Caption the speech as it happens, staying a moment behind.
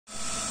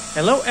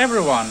Hello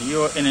everyone,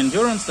 you're in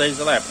Endurance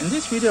Laser Lab. In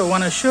this video I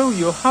want to show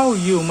you how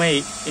you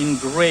may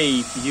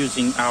engrave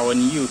using our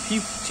new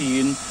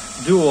 15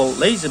 dual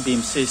laser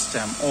beam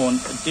system on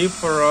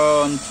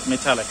different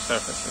metallic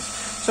surfaces.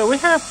 So we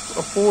have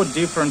 4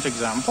 different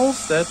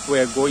examples that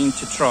we're going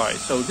to try.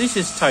 So this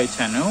is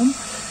titanium,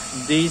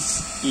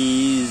 this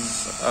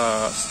is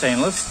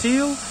stainless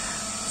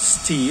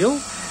steel,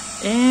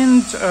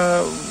 and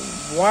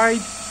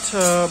white,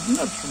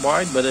 not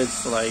white, but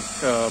it's like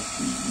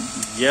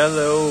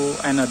yellow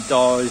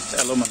anodized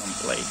aluminum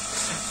plate.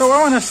 So I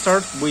want to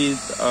start with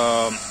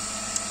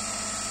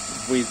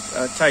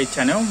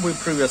titanium. We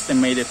previously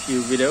made a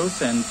few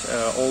videos and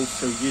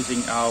also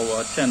using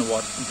our 10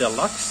 watt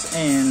deluxe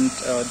and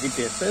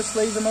DPSS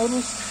laser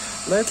models.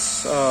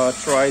 Let's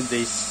try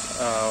this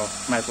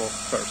metal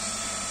first.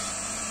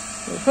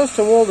 First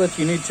of all, that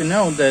you need to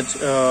know that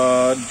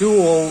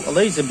dual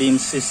laser beam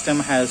system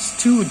has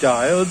 2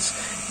 diodes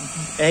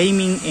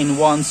aiming in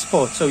one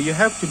spot, so you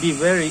have to be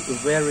very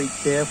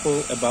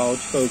careful about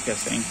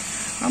focusing.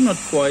 I'm not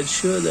quite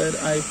sure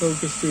that I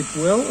focused it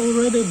well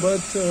already,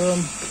 but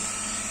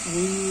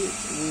we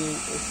will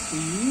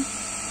see.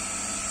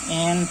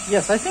 And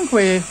yes, I think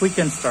we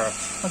can start.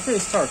 Okay,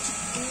 start.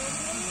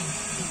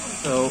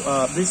 So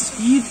the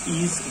speed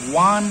is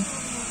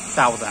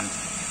 1000.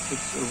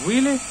 It's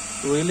really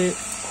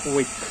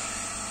quick.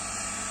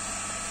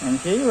 And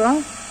here you are,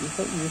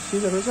 you see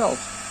the result.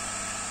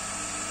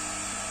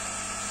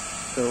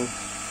 So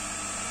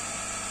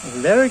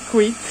very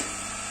quick,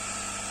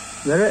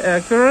 very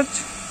accurate,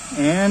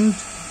 and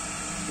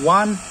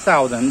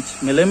 1000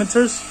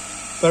 millimeters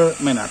per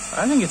minute.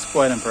 I think it's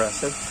quite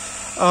impressive.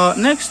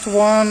 Next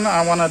one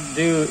I want to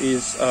do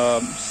is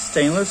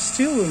stainless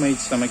steel. We made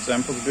some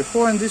examples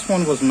before, and this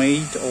one was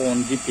made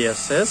on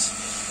DPSS.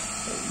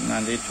 I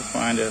need to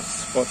find a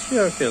spot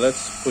here. Okay,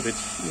 let's put it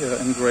here,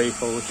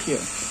 engrave over here.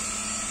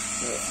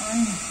 So I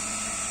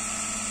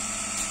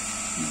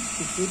need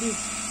to put it.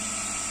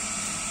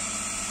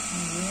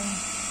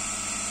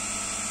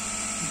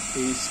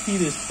 Okay,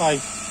 speed is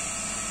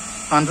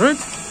 500.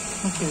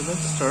 Okay,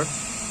 let's start.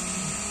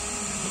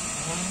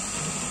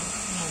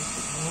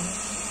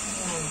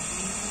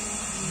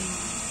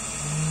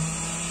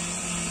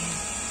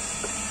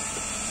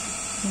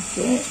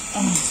 Okay,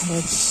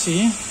 let's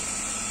see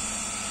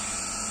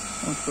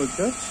what we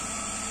got.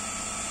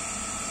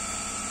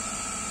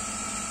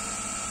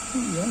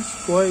 Yes,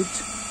 quite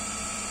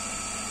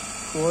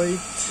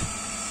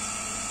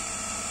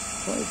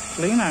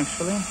clean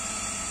actually.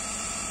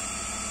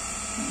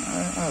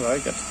 I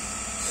like it.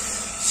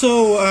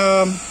 So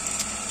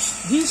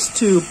these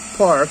 2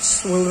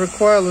 parts will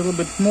require a little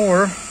bit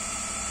more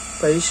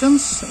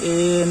patience,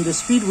 and the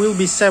speed will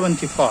be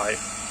 75.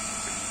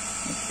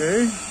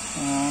 Okay.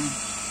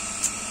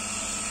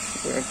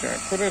 Where can I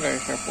put it? I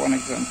have one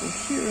example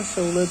here,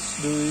 so let's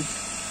do it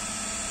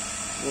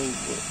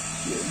over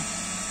here.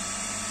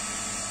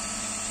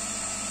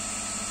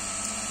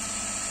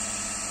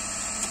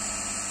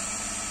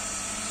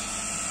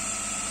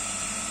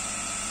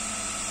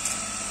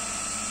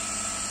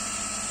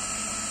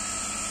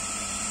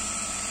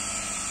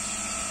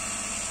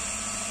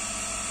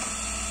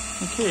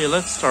 Okay,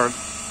 let's start.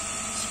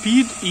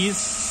 Speed is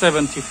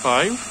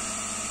 75.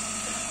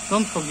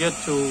 Don't forget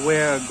to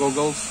wear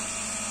goggles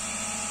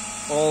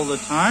all the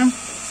time.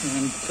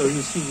 And so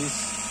you see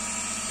this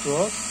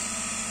cross.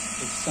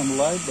 It's some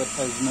light but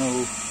has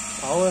no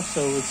power,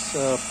 so it's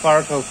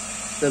part of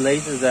the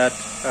laser that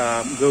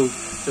goes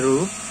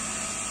through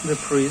the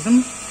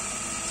prism.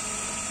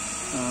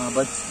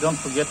 But don't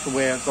forget to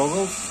wear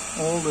goggles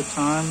all the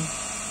time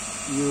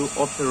you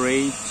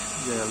operate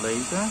the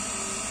laser.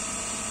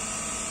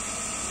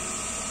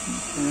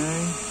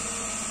 Okay.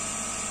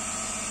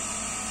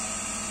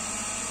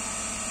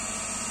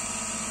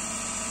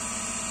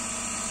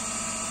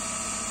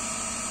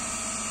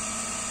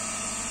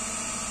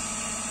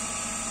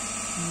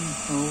 I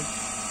hope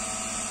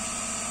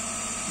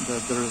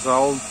that the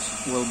result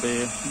will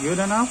be good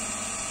enough.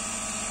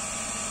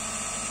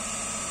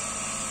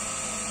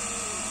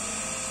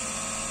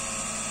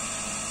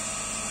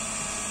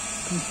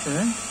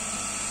 Okay.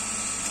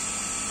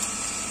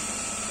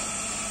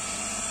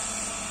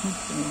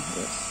 Okay,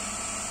 yes.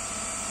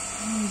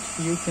 And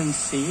you can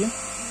see,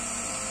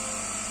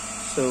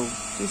 so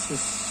this is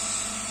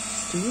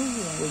steel.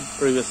 We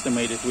previously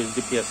made it with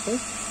DPSS,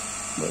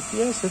 but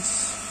yes,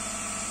 it's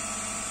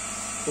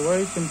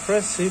quite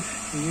impressive.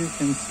 You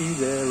can see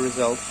the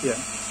result here.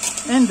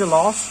 And the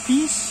last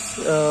piece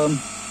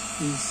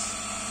is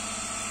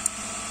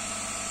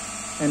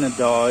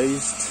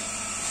anodized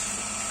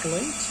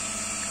plate.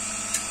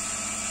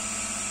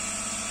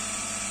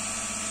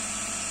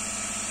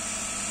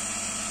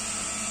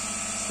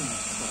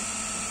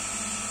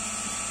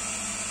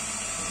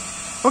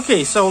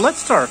 Okay, so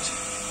let's start.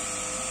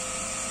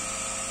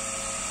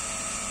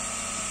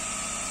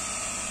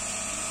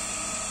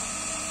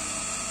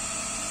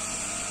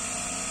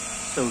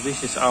 So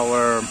this is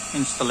our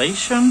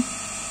installation,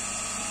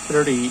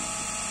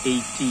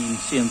 3018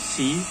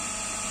 CNC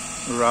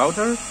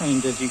router,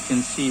 and as you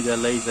can see, the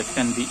laser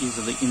can be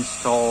easily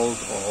installed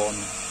on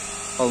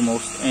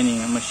almost any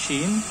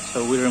machine.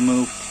 So we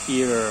removed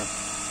here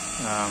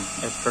a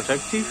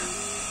protective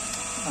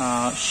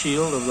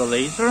shield of the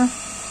laser,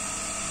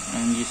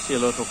 and you see a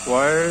lot of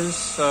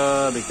wires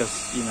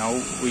because, you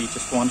know, we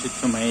just wanted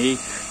to make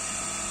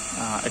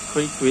a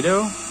quick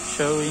video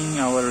showing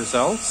our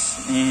results.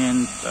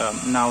 And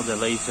now the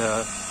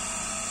laser,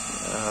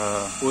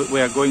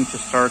 we are going to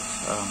start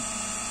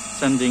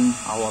sending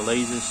our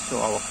lasers to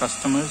our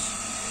customers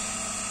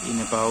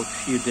in about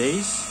few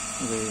days.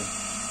 We're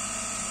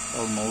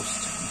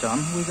almost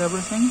done with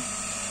everything.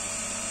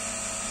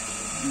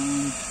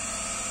 And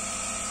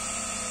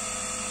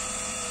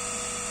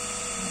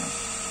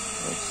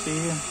let's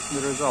see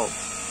the results.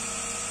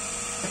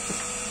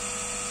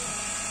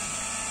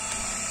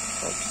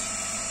 Oops.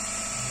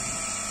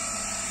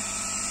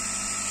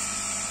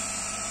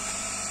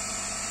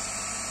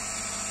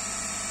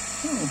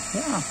 Oh,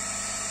 yeah.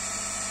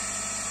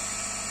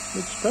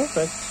 Looks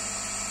perfect.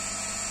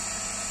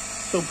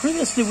 So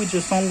previously we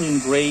just only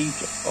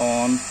engraved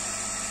on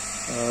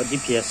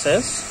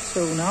DPSS.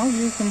 So now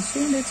you can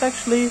see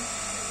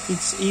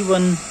it's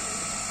even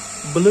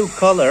blue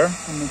color.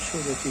 I'm not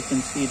sure that you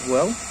can see it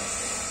well.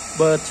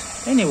 But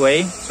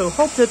anyway, so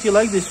hope that you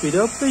like this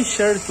video. Please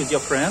share it with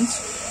your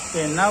friends.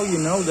 And now you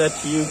know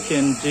that you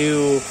can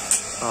do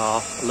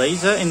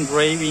laser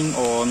engraving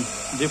on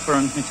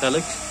different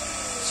metallic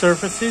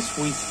surfaces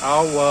with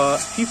our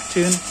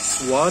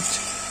 15-watt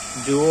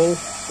dual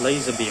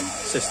laser beam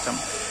system.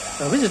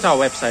 Visit our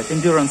website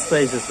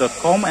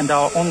endurancelasers.com and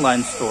our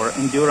online store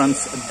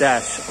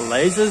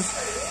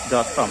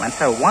endurance-lasers.com and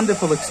have a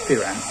wonderful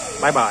experience.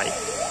 Bye bye.